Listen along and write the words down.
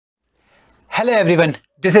Hello everyone,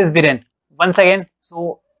 this is Viren once again.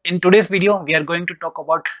 So in today's video we are going to talk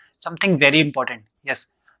about something very important. Yes,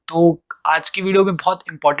 तो आज की video में बहुत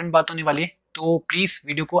important बात होने वाली है, तो प्लीज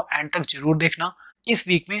वीडियो को एंड तक जरूर देखना। इस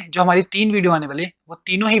वीक में जो हमारी 3 वीडियो आने वाली है वो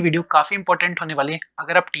तीनों ही वीडियो काफी इंपॉर्टेंट होने वाली है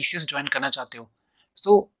अगर आप टीसीएस ज्वाइन करना चाहते हो।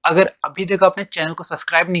 सो अगर अभी तक आपने चैनल को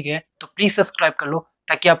सब्सक्राइब नहीं किया है तो प्लीज सब्सक्राइब कर लो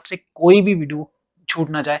ताकि आपसे कोई भी वीडियो छूट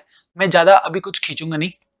ना जाए। मैं ज्यादा अभी कुछ खींचूंगा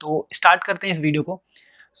नहीं, तो स्टार्ट करते हैं इस वीडियो को।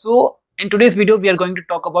 सो in today's video we are going to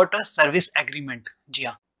talk about a service agreement. जी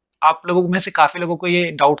हाँ, आप लोगों में से काफी लोगों को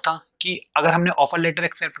ये डाउट था कि अगर हमने ऑफर लेटर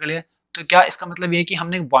एक्सेप्ट कर लिया तो क्या इसका मतलब ये है कि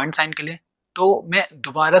हमने बॉन्ड साइन कर लिया। तो मैं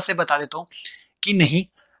दोबारा से बता देता हूँ कि नहीं,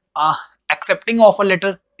 accepting offer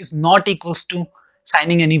letter is not equals to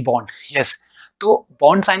signing any bond. Yes, तो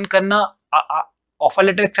बॉन्ड साइन करना, ऑफर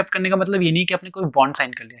लेटर एक्सेप्ट करने का मतलब ये नहीं कि आपने कोई बॉन्ड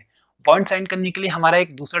साइन कर लिया है। बॉन्ड साइन करने के लिए हमारा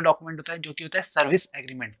एक दूसरा डॉक्यूमेंट होता है जो कि होता है सर्विस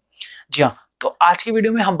एग्रीमेंट। जी हाँ, तो आज की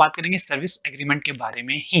वीडियो में हम बात करेंगे सर्विस एग्रीमेंट के बारे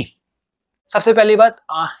में ही। सबसे पहली बात,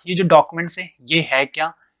 ये जो डॉक्यूमेंट्स है ये है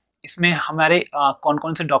क्या, इसमें हमारे कौन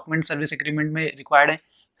कौन से डॉक्यूमेंट सर्विस एग्रीमेंट में रिक्वायर्ड है,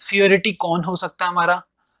 सियोरिटी कौन हो सकता है हमारा,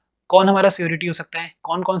 कौन हमारा सियोरिटी हो सकता है,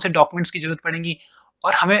 कौन कौन से डॉक्यूमेंट्स की जरूरत पड़ेगी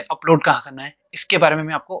और हमें अपलोड कहाँ करना है, इसके बारे में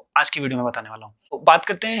मैं आपको आज की वीडियो में बताने वाला हूँ। तो बात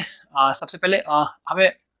करते हैं, सबसे पहले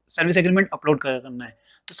हमें सर्विस एग्रीमेंट अपलोड करना है।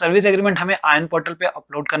 तो सर्विस एग्रीमेंट हमें आयन पोर्टल पे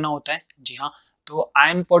अपलोड करना होता है। जी हाँ, तो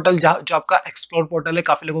आयन पोर्टल जो आपका एक्सप्लोर पोर्टल है,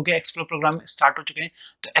 काफी लोगों के एक्सप्लोर प्रोग्राम स्टार्ट हो चुके हैं।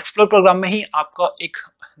 तो एक्सप्लोर प्रोग्राम में ही आपका एक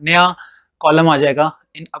नया कॉलम आ जाएगा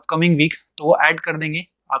इन अपकमिंग वीक, तो वो ऐड कर देंगे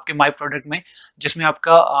आपके माई प्रोडक्ट में, जिसमें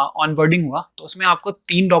आपका ऑनबोर्डिंग हुआ। तो उसमें आपको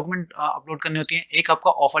 3 डॉक्यूमेंट अपलोड करने होती हैं। एक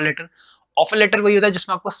आपका ऑफर लेटर, ऑफर लेटर वही होता है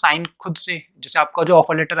जिसमें आपको साइन खुद से, जैसे आपका जो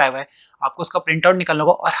ऑफर लेटर आया हुआ है आपको उसका प्रिंट आउट निकालना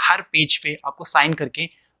होगा और हर पेज पे आपको साइन करके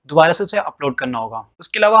दोबारा से उसे अपलोड करना होगा।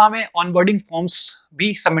 उसके अलावा हमें ऑनबोर्डिंग फॉर्म्स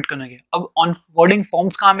भी सबमिट करना है। अब ऑनबोर्डिंग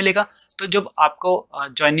फॉर्म्स कहाँ मिलेगा, तो जब आपको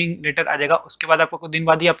ज्वाइनिंग लेटर आ जाएगा उसके बाद आपको कुछ दिन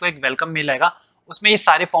बाद ही आपको एक वेलकम मेल आएगा, उसमें ये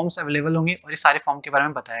सारे फॉर्म्स अवेलेबल होंगे और ये सारे फॉर्म के बारे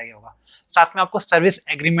में बताया गया होगा। साथ में आपको सर्विस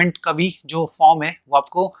एग्रीमेंट का भी जो फॉर्म है वो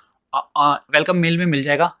आपको वेलकम मेल में मिल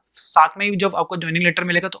जाएगा। साथ में जब आपको ज्वाइनिंग लेटर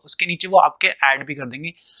मिलेगा तो उसके नीचे वो आपके ऐड भी कर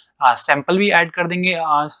देंगे, सैंपल भी ऐड कर देंगे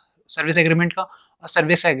सर्विस एग्रीमेंट का, और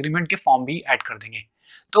सर्विस एग्रीमेंट के फॉर्म भी ऐड कर देंगे।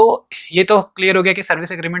 तो ये तो क्लियर हो गया कि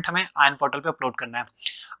सर्विस एग्रीमेंट हमें आयन पोर्टल पे अपलोड करना है।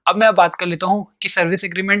 अब मैं बात कर लेता हूँ कि सर्विस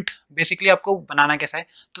एग्रीमेंट बेसिकली आपको बनाना कैसा है।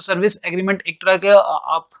 तो सर्विस एग्रीमेंट एक तरह का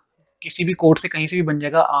आप किसी भी कोर्ट से कहीं से भी बन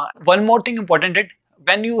जाएगा। वन मोर थिंग इम्पोर्टेंट है,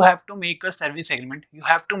 when you have to make a service agreement you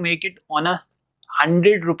have to make it on a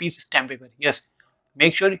 100 rupees stamp paper. Yes,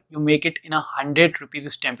 make sure you make it in a 100 rupees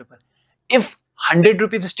stamp paper. If 100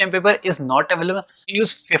 rupees stamp paper is not available, you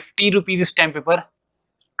use 50 rupees stamp paper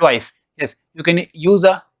twice. Yes, you can use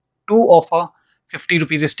a 2 of a 50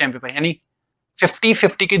 rupees stamp paper, यानी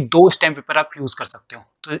 50-50 के 2 stamp paper आप use कर सकते हो।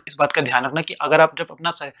 तो इस बात का ध्यान रखना कि अगर आप जब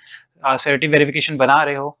अपना सिक्योरिटी वेरिफिकेशन बना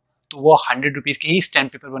रहे हो तो वो 100 रुपीज के ही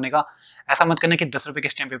स्टैम्प पेपर बनेगा। ऐसा मत करना कि 10 रुपए के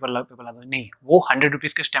स्टैम्प पेपर ला दो, नहीं, वो 100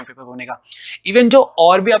 रुपीज के स्टैम्प पेपर बनेगा। इवन जो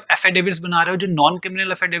और भी आप एफिडेविट्स बना रहे हो, जो नॉन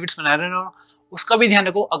क्रिमिनल एफिडेविट्स बना रहे हो, उसका भी ध्यान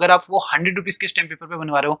रखो। अगर आप वो 100 रुपीज के स्टैम्प पेपर पे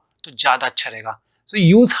बनवा रहे हो तो ज्यादा अच्छा रहेगा। सो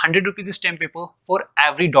use 100 rupees stamp paper for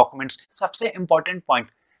every documents. सबसे इंपॉर्टेंट पॉइंट,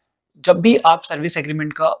 जब भी आप सर्विस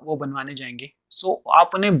एग्रीमेंट का वो बनवाने जाएंगे, सो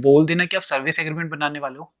आप उन्हें बोल देना कि आप सर्विस एग्रीमेंट बनाने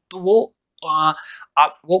वाले हो, तो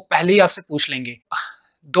वो पहले ही आपसे पूछ लेंगे।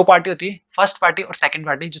 2 पार्टी होती है, फर्स्ट पार्टी और सेकंड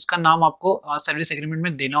पार्टी, जिसका नाम आपको सर्विस एग्रीमेंट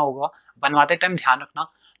में देना होगा। बनवाते टाइम ध्यान रखना।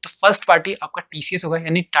 तो फर्स्ट पार्टी आपका टीसीएस होगा,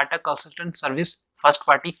 यानी Tata consultant service first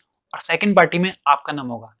party, और सेकंड पार्टी में आपका नाम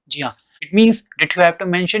होगा। जी हाँ, it means that you have to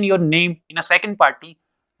mention your name in a second party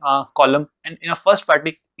column and in a first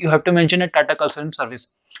party you have to mention a Tata consultant service.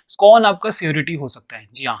 कौन आपका security हो सकता है?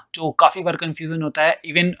 जी हाँ, जो काफी बार कंफ्यूजन होता है।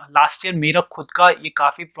 इवन लास्ट ईयर मेरा खुद का ये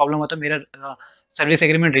काफी प्रॉब्लम होता है, मेरा सर्विस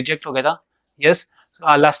एग्रीमेंट रिजेक्ट हो गया था। Yes,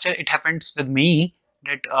 last year it happens with me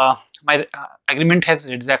that my agreement has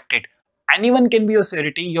rejected. Anyone can be your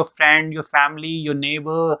surety, your friend, your family, your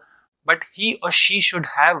neighbor, but he or she should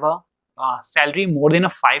have a salary more than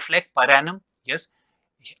a 5 lakh per annum. Yes,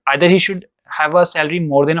 either he should have a salary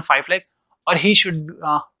more than a 5 lakh or he should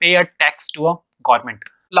pay a tax to a government.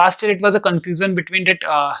 Last year it was a confusion between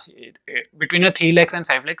between a 3 lakhs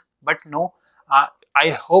and 5 lakhs, but no, I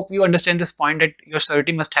hope you understand this point that your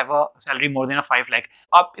surety must have a salary more than a 5 lakh.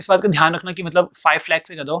 आप इस बात का ध्यान रखना कि मतलब 5 लाख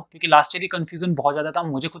से ज़्यादा हो, क्योंकि लास्ट ईयर कंफ्यूजन बहुत ज़्यादा था।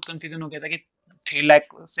 मुझे खुद कंफ्यूजन हो गया था कि 3 लाख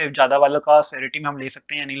से ज़्यादा वालों का सिक्योरिटी में हम ले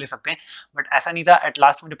सकते हैं या नहीं ले सकते हैं, बट ऐसा नहीं था। एट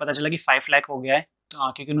लास्ट मुझे पता चला कि 5 लाख हो गया है,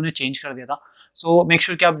 तो क्योंकि उन्होंने चेंज कर दिया था। सो मेक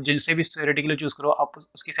श्योर कि आप जिनसे भी सिक्योरिटी के लिए चूज करो आप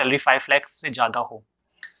उसकी सैलरी 5 लाख से ज़्यादा हो।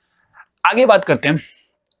 आगे बात करते हैं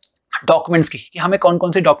डॉक्यूमेंट्स की, कि हमें कौन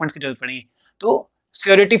कौन से डॉक्यूमेंट्स की जरूरत पड़ेगी। तो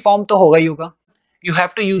सिक्योरिटी फॉर्म तो होगा ही होगा। You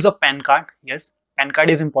have to use a PAN card. Yes, PAN card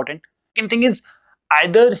is important. Second thing is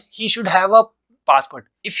either he should have a passport.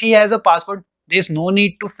 If he has a passport, there is no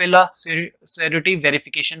need to fill a surety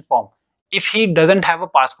verification form. If he doesn't have a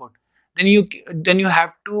passport, then you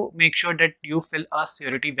have to make sure that you fill a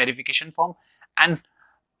surety verification form and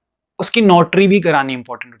उसकी notary भी करानी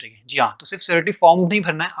important हो जाएगी। जी हाँ, तो सिर्फ सर्टी form नहीं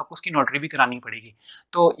भरना है, आपको उसकी नोटरी भी करानी पड़ेगी।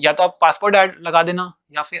 तो या तो आप पासपोर्ट ऐड लगा देना,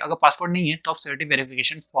 या फिर अगर पासपोर्ट नहीं है तो आप सर्टी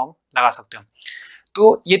वेरिफिकेशन फॉर्म लगा सकते हो।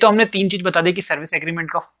 तो ये तो हमने 3 चीज बता दी कि सर्विस एग्रीमेंट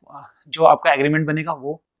का जो आपका एग्रीमेंट बनेगा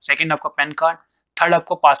वो, सेकंड आपका पैन कार्ड, थर्ड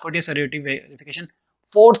आपका पासपोर्ट या सर्टी वेरिफिकेशन,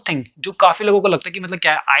 फोर्थ थिंग जो काफी लोगों को लगता है कि मतलब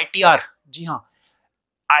क्या है, आईटीआर। जी हाँ,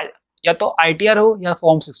 या तो आईटीआर हो या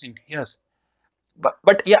फॉर्म 16। यस,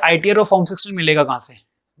 बट ये आईटीआर और फॉर्म 16 मिलेगा कहाँ से?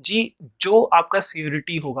 जी, जो आपका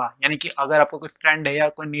सिक्योरिटी होगा, यानी कि अगर आपका कोई फ्रेंड है या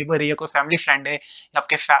कोई नेबर है या कोई फैमिली फ्रेंड है या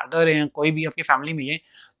आपके फादर है या कोई भी आपकी फैमिली में है,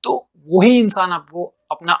 तो वही इंसान आपको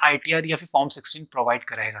अपना आईटीआर या फिर फॉर्म 16 प्रोवाइड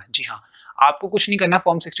कराएगा। जी हाँ, आपको कुछ नहीं करना।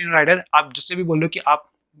 फॉर्म 16 और आईटीआर आप जिससे भी बोल रहे हो कि आप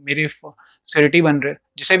मेरे सिक्योरिटी बन रहे हो,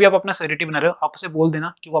 जिसे भी आप अपना सिक्योरिटी बना रहे हो, आप उसे बोल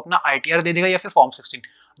देना कि वो अपना आईटीआर दे देगा या फिर फॉर्म 16,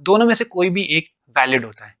 दोनों में से कोई भी एक वैलिड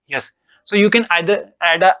होता है। Yes, so you can either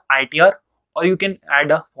add a ITR or you can add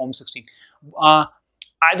a form 16.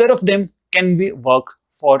 Either of them can be work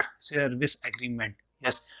for service agreement.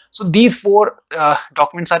 Yes, so these 4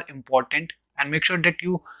 documents are important, and make sure that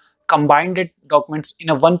you combine the documents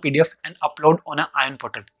in a one PDF and upload on a iron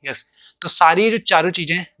portal. Yes, तो सारी जो चारों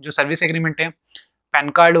चीजें, जो service agreement है, pan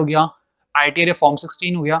card हो गया, ITR form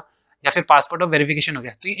 16 हो गया, या फिर पासपोर्ट और वेरिफिकेशन हो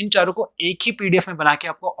गया, तो इन चारों को एक ही पीडीएफ में बना के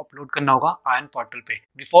आपको अपलोड करना होगा आयन पोर्टल पे।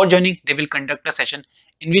 Before joining they will conduct a session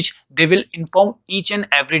in which they will inform each and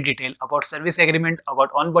every detail about service agreement,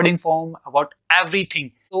 about onboarding form, about everything.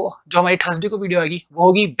 तो जो हमारी थर्सडे को वीडियो आएगी वो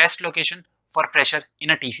होगी best location for fresher in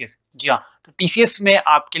a TCS. जी हाँ, तो TCS में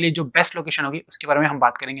आपके लिए जो बेस्ट लोकेशन होगी उसके बारे में हम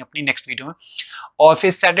बात करेंगे अपनी नेक्स्ट वीडियो में। और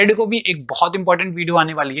फिर सैटरडे को भी एक बहुत इंपॉर्टेंट वीडियो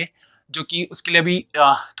आने वाली है, जो कि उसके लिए भी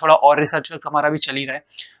थोड़ा और रिसर्च हमारा भी चल ही रहा है,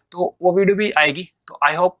 तो वो वीडियो भी आएगी। तो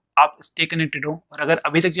आई होप आप स्टे कनेक्टेड हो, और अगर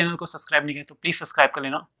अभी तक चैनल को सब्सक्राइब नहीं किया तो प्लीज सब्सक्राइब कर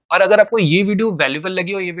लेना। और अगर आपको ये वीडियो वैल्यूएबल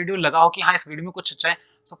लगी हो, ये वीडियो लगा हो कि हाँ इस वीडियो में कुछ अच्छा है,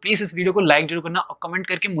 तो प्लीज इस वीडियो को लाइक जरूर करना और कमेंट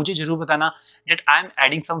करके मुझे जरूर बताना that I am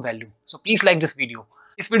adding some value. So please like this video.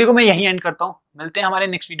 इस वीडियो को मैं यहीं एंड करता हूँ, मिलते हैं हमारे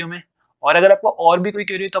नेक्स्ट वीडियो में। और अगर आपको और भी कोई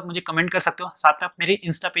क्वेरी हो तो आप मुझे कमेंट कर सकते हो, साथ में आप मेरे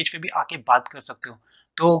इंस्टा पेज पे भी आके बात कर सकते हो।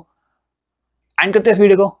 तो एंड करते हैं इस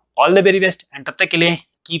वीडियो को। All the very best, and तब तक के लिए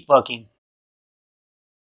कीप वर्किंग।